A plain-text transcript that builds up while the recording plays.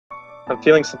I'm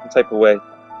feeling some type of way.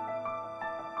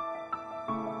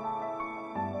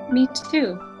 Me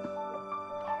too.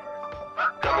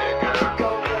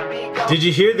 Did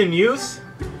you hear the news?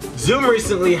 Zoom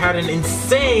recently had an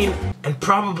insane and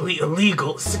probably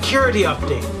illegal security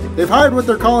update. They've hired what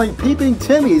they're calling peeping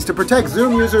Timmies to protect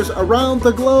Zoom users around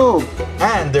the globe.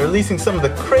 And they're releasing some of the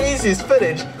craziest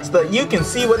footage so that you can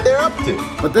see what they're up to.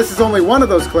 But this is only one of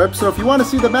those clips, so if you want to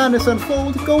see the madness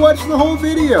unfold, go watch the whole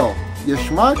video. You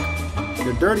schmuck,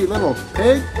 you dirty little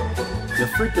pig, you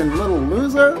freaking little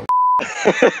loser.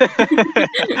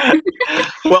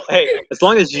 Well, hey, as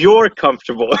long as you're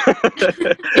comfortable.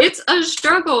 It's a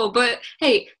struggle, but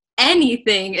hey,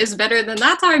 anything is better than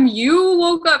that time you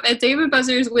woke up at Dave &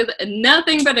 Buster's with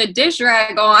nothing but a dish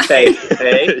rag on. Hey,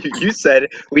 you said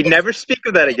it. We'd never speak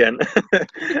of that again.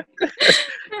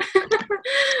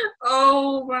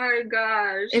 Oh my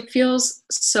gosh. It feels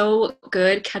so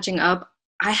good catching up.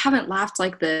 I haven't laughed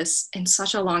like this in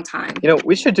such a long time. You know,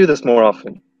 we should do this more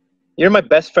often. You're my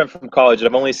best friend from college, and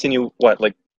I've only seen you, what,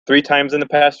 like 3 times in the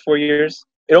past 4 years?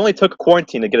 It only took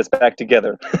quarantine to get us back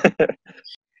together.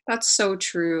 That's so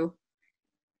true.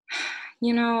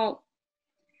 You know,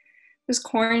 this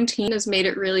quarantine has made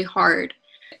it really hard.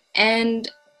 And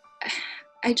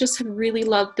I just have really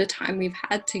loved the time we've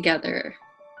had together.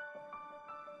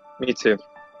 Me too.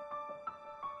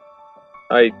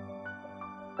 I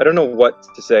don't know what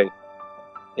to say.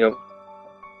 You know,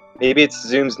 maybe it's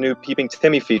Zoom's new Peeping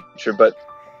Timmy feature, but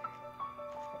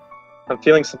I'm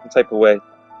feeling some type of way.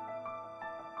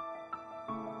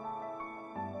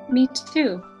 Me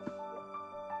too.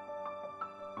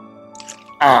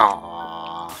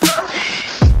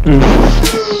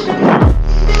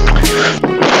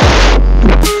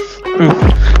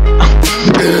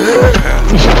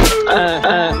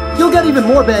 You'll get even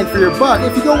more bang for your buck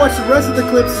if you go watch the rest of the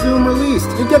clips Zoom released.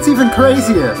 It gets even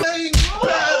crazier.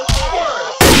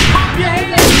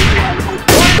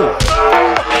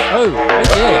 Oh,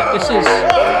 yeah, this is...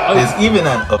 There's even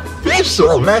an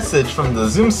official message from the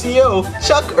Zoom CEO,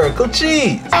 Chuck Urkel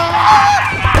Cheese.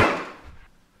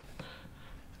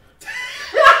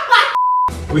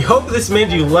 We hope this made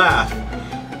you laugh,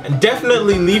 and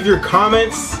definitely leave your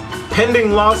comments,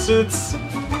 pending lawsuits,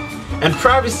 and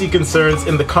privacy concerns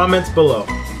in the comments below.